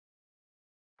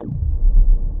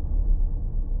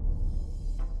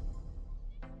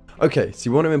Okay, so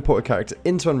you want to import a character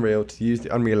into Unreal to use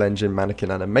the Unreal Engine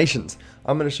mannequin animations.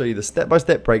 I'm going to show you the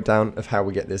step-by-step breakdown of how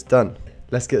we get this done.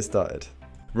 Let's get started.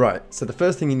 Right, so the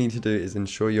first thing you need to do is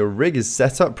ensure your rig is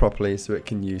set up properly so it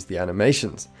can use the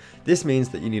animations. This means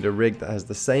that you need a rig that has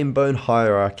the same bone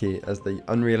hierarchy as the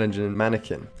Unreal Engine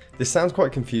mannequin. This sounds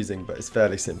quite confusing, but it's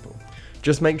fairly simple.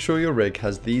 Just make sure your rig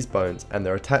has these bones and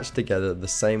they're attached together the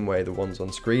same way the ones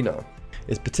on screen are.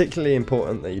 It's particularly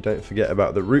important that you don't forget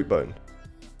about the root bone.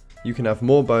 You can have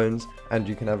more bones and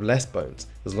you can have less bones,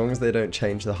 as long as they don't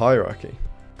change the hierarchy.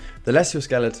 The less your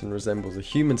skeleton resembles a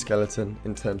human skeleton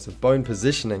in terms of bone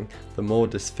positioning, the more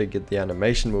disfigured the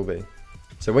animation will be.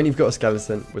 So when you've got a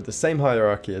skeleton with the same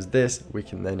hierarchy as this, we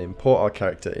can then import our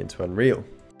character into Unreal.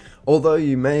 Although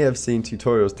you may have seen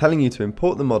tutorials telling you to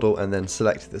import the model and then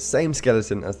select the same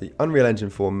skeleton as the Unreal Engine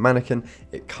 4 mannequin,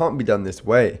 it can't be done this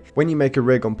way. When you make a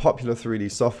rig on popular 3D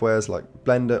softwares like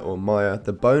Blender or Maya,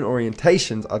 the bone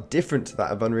orientations are different to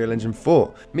that of Unreal Engine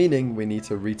 4, meaning we need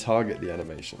to retarget the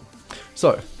animation.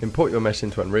 So, import your mesh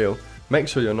into Unreal, make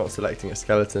sure you're not selecting a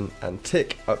skeleton, and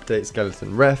tick Update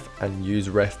Skeleton Ref and use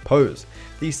Ref Pose.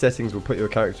 These settings will put your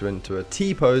character into a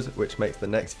T pose, which makes the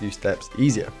next few steps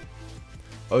easier.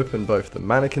 Open both the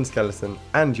mannequin skeleton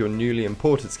and your newly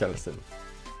imported skeleton.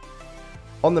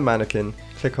 On the mannequin,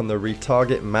 click on the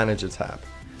Retarget Manager tab.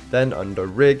 Then under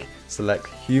Rig, select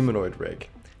Humanoid Rig.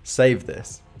 Save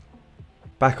this.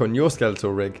 Back on your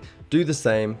skeletal rig, do the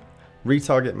same,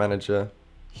 Retarget Manager,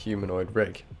 Humanoid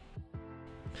Rig.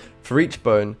 For each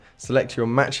bone, select your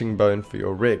matching bone for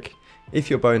your rig. If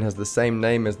your bone has the same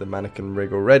name as the mannequin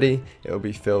rig already, it will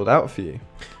be filled out for you.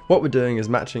 What we're doing is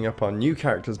matching up our new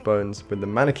character's bones with the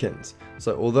mannequins,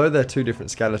 so although they're two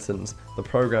different skeletons, the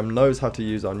program knows how to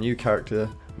use our new character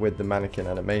with the mannequin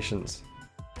animations.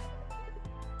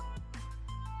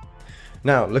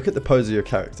 Now look at the pose of your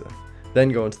character, then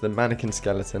go onto the mannequin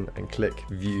skeleton and click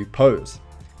View Pose.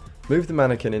 Move the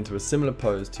mannequin into a similar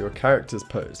pose to your character's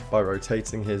pose by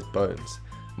rotating his bones.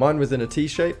 Mine was in a T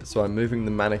shape, so I'm moving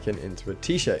the mannequin into a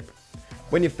T shape.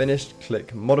 When you're finished,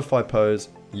 click Modify Pose,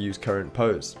 use Current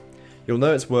Pose. You'll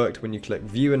know it's worked when you click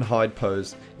View and Hide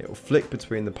Pose. It will flick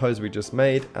between the pose we just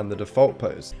made and the default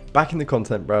pose. Back in the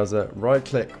content browser, right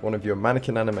click one of your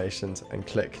mannequin animations and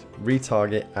click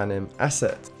Retarget Anim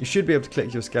Asset. You should be able to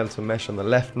click your skeletal mesh on the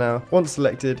left now. Once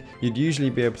selected, you'd usually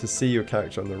be able to see your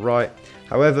character on the right.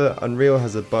 However, Unreal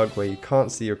has a bug where you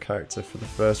can't see your character for the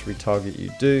first retarget you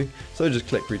do, so just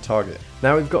click Retarget.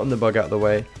 Now we've gotten the bug out of the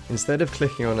way, instead of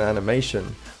clicking on an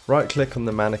animation, right click on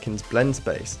the mannequin's blend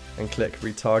space and click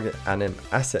Retarget Anim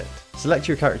Asset. Select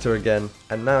your character again,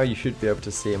 and now you should be able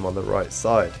to see him on the right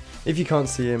side. If you can't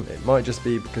see him, it might just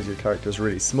be because your character is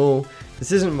really small.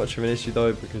 This isn't much of an issue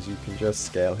though, because you can just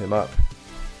scale him up.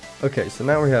 Okay, so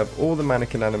now we have all the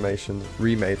mannequin animations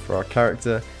remade for our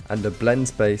character and a blend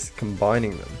space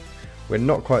combining them. We're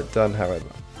not quite done however.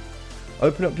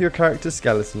 Open up your character's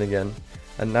skeleton again,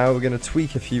 and now we're going to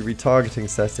tweak a few retargeting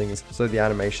settings so the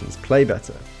animations play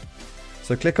better.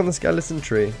 So click on the skeleton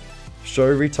tree,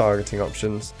 show retargeting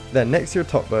options, then next to your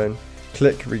top bone,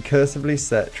 click recursively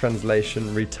set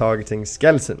translation retargeting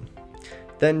skeleton.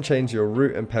 Then change your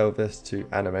root and pelvis to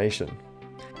animation.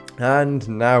 And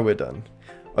now we're done.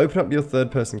 Open up your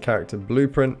third person character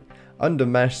blueprint, under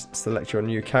mesh select your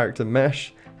new character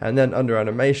mesh, and then under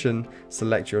animation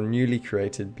select your newly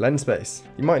created blend space.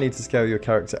 You might need to scale your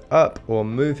character up or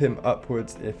move him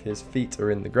upwards if his feet are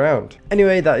in the ground.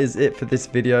 Anyway, that is it for this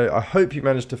video. I hope you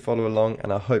managed to follow along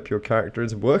and I hope your character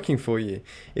is working for you.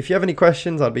 If you have any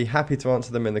questions, I'd be happy to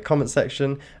answer them in the comment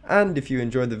section, and if you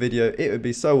enjoyed the video, it would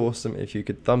be so awesome if you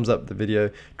could thumbs up the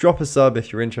video, drop a sub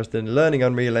if you're interested in learning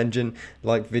Unreal Engine,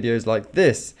 like videos like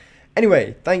this.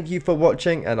 Anyway, thank you for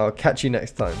watching and I'll catch you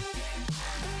next time.